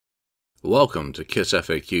Welcome to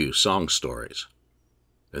KissFAQ Song Stories.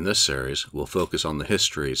 In this series, we'll focus on the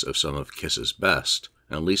histories of some of Kiss's best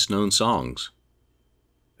and least known songs.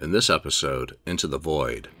 In this episode, Into the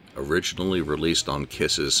Void, originally released on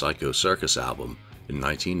Kiss's Circus album in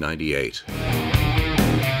 1998.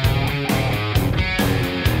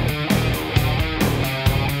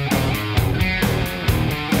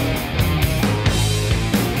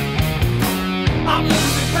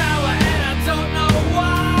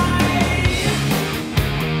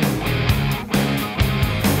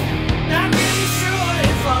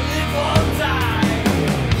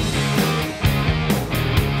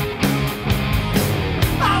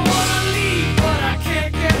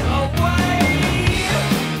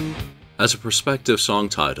 As a prospective song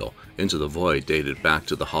title, Into the Void dated back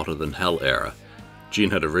to the Hotter Than Hell era.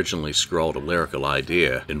 Gene had originally scrawled a lyrical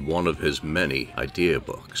idea in one of his many idea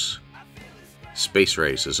books. Space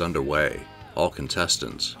race is underway. All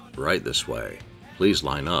contestants, right this way. Please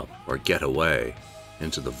line up or get away.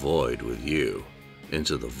 Into the void with you.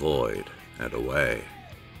 Into the void and away.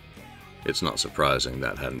 It's not surprising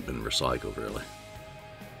that hadn't been recycled, really.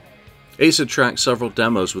 Ace had tracked several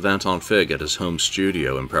demos with Anton Fig at his home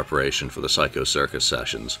studio in preparation for the Circus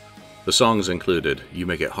sessions. The songs included You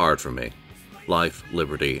Make It Hard for Me, Life,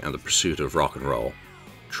 Liberty, and the Pursuit of Rock and Roll,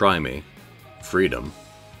 Try Me, Freedom,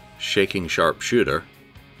 Shaking Sharp Shooter,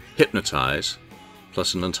 Hypnotize,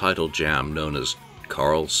 plus an untitled jam known as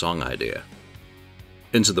Carl's Song Idea.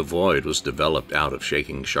 Into the Void was developed out of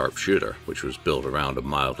Shaking Sharp Shooter, which was built around a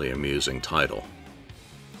mildly amusing title.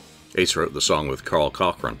 Ace wrote the song with Carl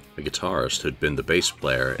Cochran, a guitarist who'd been the bass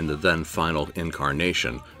player in the then final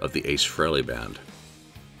incarnation of the Ace Frehley Band.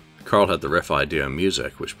 Carl had the riff idea and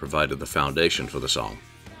music, which provided the foundation for the song.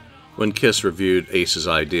 When Kiss reviewed Ace's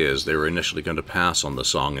ideas, they were initially going to pass on the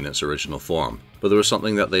song in its original form, but there was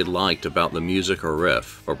something that they liked about the music or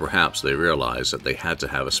riff, or perhaps they realized that they had to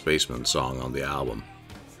have a Spaceman song on the album.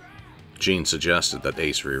 Gene suggested that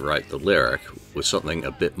Ace rewrite the lyric with something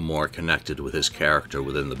a bit more connected with his character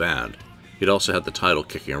within the band. He'd also had the title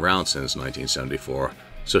kicking around since 1974,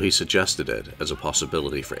 so he suggested it as a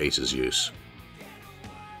possibility for Ace's use.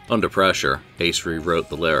 Under pressure, Ace rewrote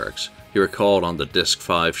the lyrics. He recalled on the Disc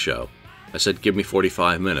 5 show, "I said, give me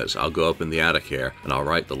 45 minutes, I'll go up in the attic here and I'll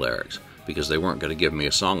write the lyrics, because they weren't going to give me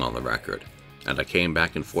a song on the record. And I came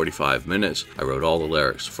back in 45 minutes, I wrote all the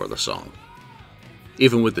lyrics for the song."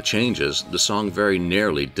 Even with the changes, the song very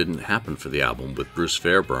nearly didn't happen for the album, with Bruce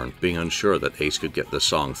Fairbairn being unsure that Ace could get the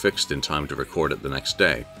song fixed in time to record it the next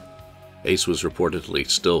day. Ace was reportedly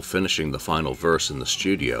still finishing the final verse in the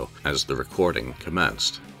studio as the recording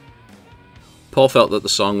commenced. Paul felt that the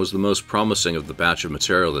song was the most promising of the batch of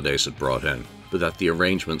material that Ace had brought in, but that the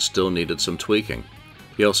arrangement still needed some tweaking.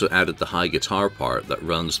 He also added the high guitar part that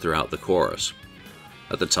runs throughout the chorus.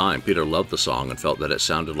 At the time, Peter loved the song and felt that it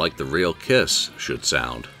sounded like the real Kiss should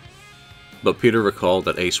sound. But Peter recalled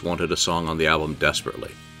that Ace wanted a song on the album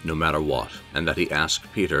desperately, no matter what, and that he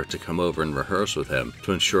asked Peter to come over and rehearse with him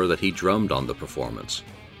to ensure that he drummed on the performance.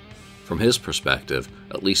 From his perspective,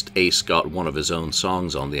 at least Ace got one of his own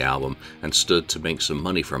songs on the album and stood to make some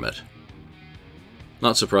money from it.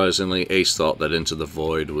 Not surprisingly, Ace thought that Into the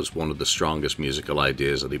Void was one of the strongest musical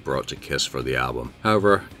ideas that he brought to Kiss for the album.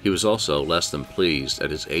 However, he was also less than pleased at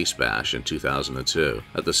his Ace Bash in 2002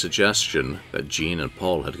 at the suggestion that Gene and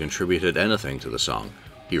Paul had contributed anything to the song.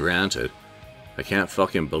 He ranted, "I can't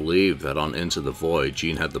fucking believe that on Into the Void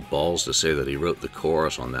Gene had the balls to say that he wrote the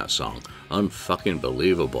chorus on that song. Unfucking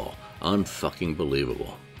believable. Unfucking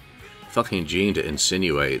believable. Fucking Gene to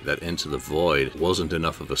insinuate that Into the Void wasn't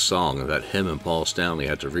enough of a song and that him and Paul Stanley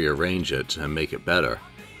had to rearrange it and make it better.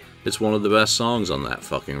 It's one of the best songs on that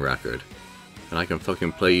fucking record. And I can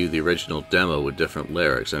fucking play you the original demo with different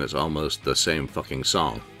lyrics and it's almost the same fucking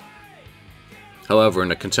song." However,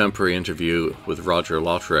 in a contemporary interview with Roger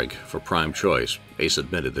Lottrig for Prime Choice, Ace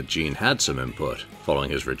admitted that Gene had some input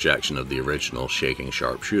following his rejection of the original Shaking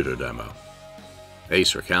Sharp Shooter demo.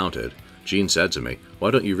 Ace recounted, "Gene said to me,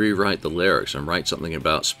 why don't you rewrite the lyrics and write something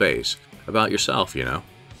about space? About yourself, you know?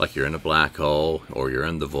 Like you're in a black hole, or you're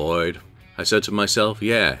in the void." I said to myself,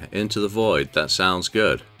 yeah, into the void, that sounds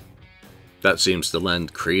good. That seems to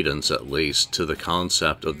lend credence, at least, to the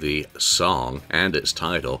concept of the song and its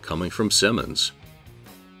title coming from Simmons.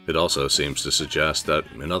 It also seems to suggest that,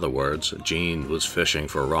 in other words, Gene was fishing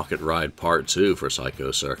for Rocket Ride Part 2 for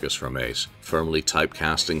Circus from Ace, firmly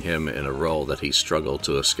typecasting him in a role that he's struggled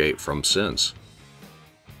to escape from since.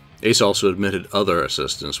 Ace also admitted other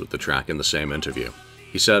assistance with the track in the same interview.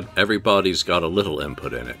 He said, "Everybody's got a little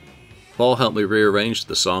input in it. Paul helped me rearrange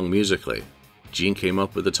the song musically. Gene came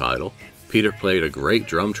up with the title. Peter played a great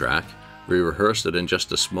drum track. We rehearsed it in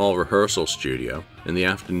just a small rehearsal studio. In the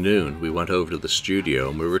afternoon, we went over to the studio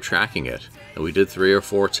and we were tracking it, and we did 3 or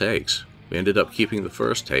 4 takes. We ended up keeping the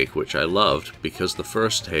first take, which I loved because the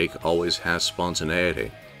first take always has spontaneity.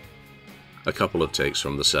 A couple of takes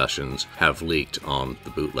from the sessions have leaked on the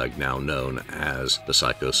bootleg now known as the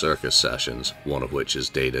Circus sessions, one of which is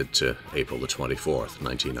dated to April the 24th,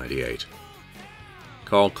 1998.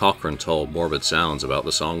 Carl Cochran told Morbid Sounds about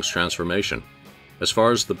the song's transformation. As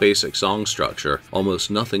far as the basic song structure,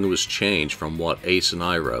 almost nothing was changed from what Ace and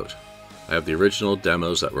I wrote. I have the original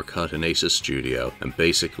demos that were cut in Ace's studio, and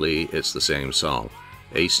basically it's the same song.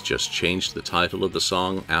 Ace just changed the title of the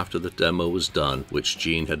song after the demo was done, which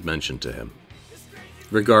Gene had mentioned to him.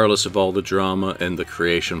 Regardless of all the drama in the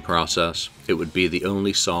creation process, it would be the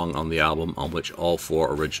only song on the album on which all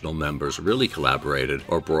 4 original members really collaborated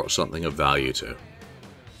or brought something of value to.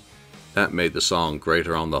 That made the song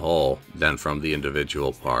greater on the whole than from the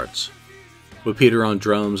individual parts. With Peter on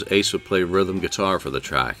drums, Ace would play rhythm guitar for the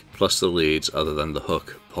track, plus the leads other than the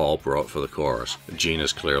hook Paul brought for the chorus. Gene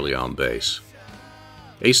is clearly on bass.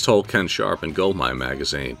 Ace told Ken Sharp in Goldmine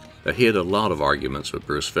magazine that he had a lot of arguments with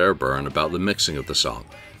Bruce Fairbairn about the mixing of the song.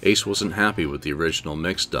 Ace wasn't happy with the original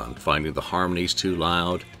mix done, finding the harmonies too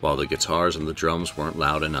loud, while the guitars and the drums weren't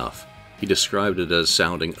loud enough. He described it as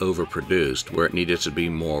sounding overproduced, where it needed to be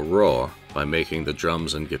more raw by making the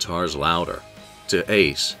drums and guitars louder. To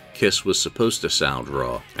Ace, Kiss was supposed to sound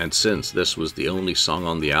raw, and since this was the only song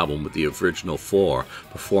on the album with the original 4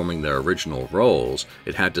 performing their original roles,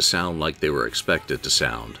 it had to sound like they were expected to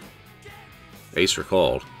sound. Ace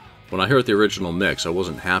recalled, "When I heard the original mix, I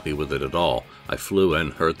wasn't happy with it at all. I flew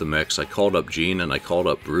in, heard the mix, I called up Gene and I called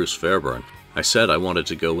up Bruce Fairbairn. I said I wanted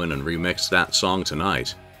to go in and remix that song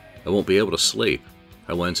tonight. I won't be able to sleep."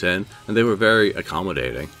 I went in, and they were very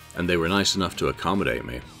accommodating, and they were nice enough to accommodate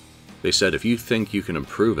me. They said, "If you think you can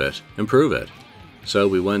improve it, improve it." So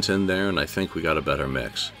we went in there, and I think we got a better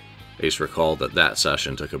mix. Ace recalled that that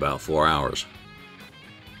session took about 4 hours.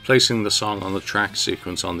 Placing the song on the track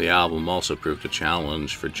sequence on the album also proved a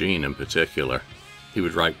challenge for Gene in particular. He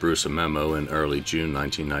would write Bruce a memo in early June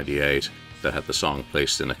 1998 that had the song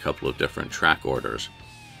placed in a couple of different track orders.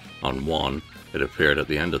 On one, it appeared at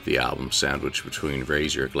the end of the album, sandwiched between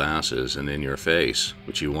Raise Your Glasses and In Your Face,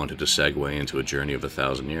 which he wanted to segue into A Journey of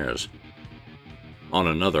 1,000 Years. On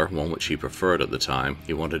another, one which he preferred at the time,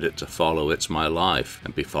 he wanted it to follow It's My Life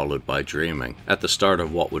and be followed by Dreaming, at the start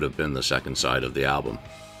of what would have been the second side of the album.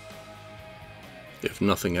 If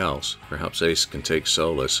nothing else, perhaps Ace can take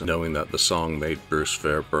solace in knowing that the song made Bruce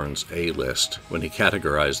Fairbairn's A-list when he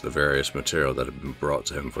categorized the various material that had been brought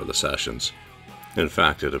to him for the sessions. In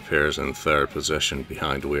fact, it appears in 3rd position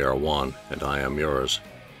behind We Are One and I Am Yours.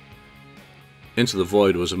 Into the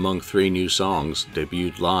Void was among 3 new songs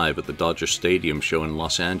debuted live at the Dodger Stadium show in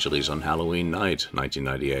Los Angeles on Halloween night,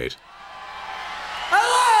 1998.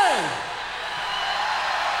 LA!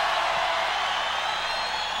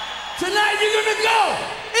 Tonight you're gonna go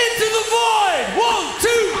into the void! 1,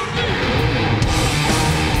 2!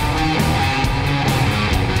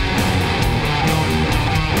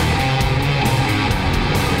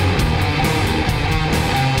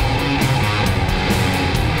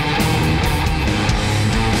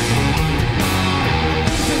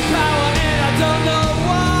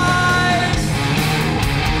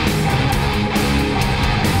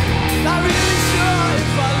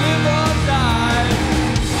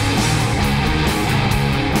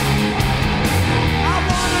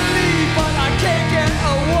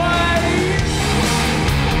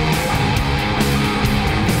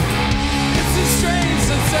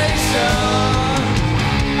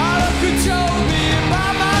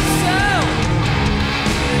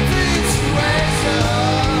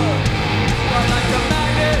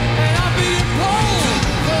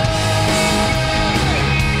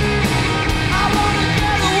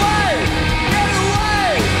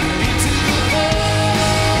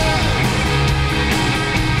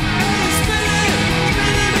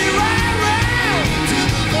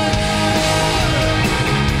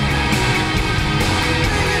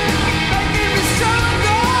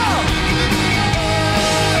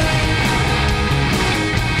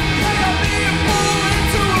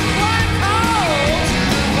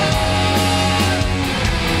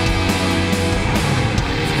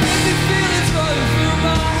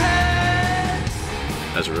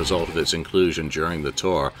 As a result of its inclusion during the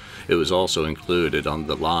tour, it was also included on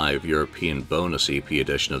the live European bonus EP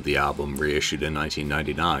edition of the album reissued in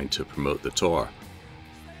 1999 to promote the tour.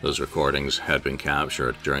 Those recordings had been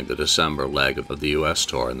captured during the December leg of the US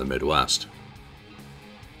tour in the Midwest.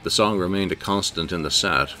 The song remained a constant in the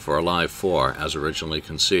set for Alive 4 as originally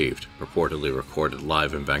conceived, purportedly recorded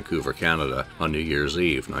live in Vancouver, Canada on New Year's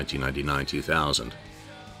Eve 1999-2000.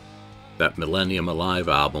 That Millennium Alive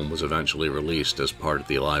album was eventually released as part of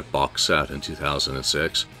the Alive box set in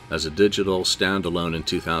 2006, as a digital standalone in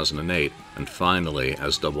 2008, and finally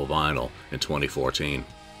as double vinyl in 2014.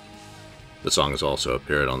 The song has also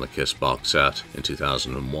appeared on the Kiss box set in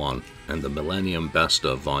 2001 and the Millennium Best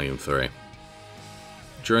of Volume 3.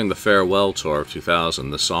 During the farewell tour of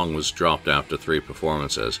 2000, the song was dropped after 3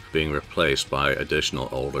 performances, being replaced by additional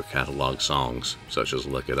older catalog songs, such as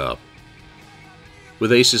Lick It Up.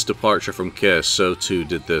 With Ace's departure from Kiss, so too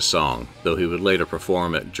did this song, though he would later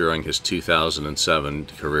perform it during his 2007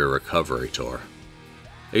 career recovery tour.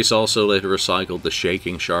 Ace also later recycled the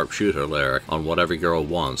Shaking Sharpshooter lyric on What Every Girl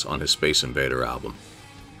Wants on his Space Invader album.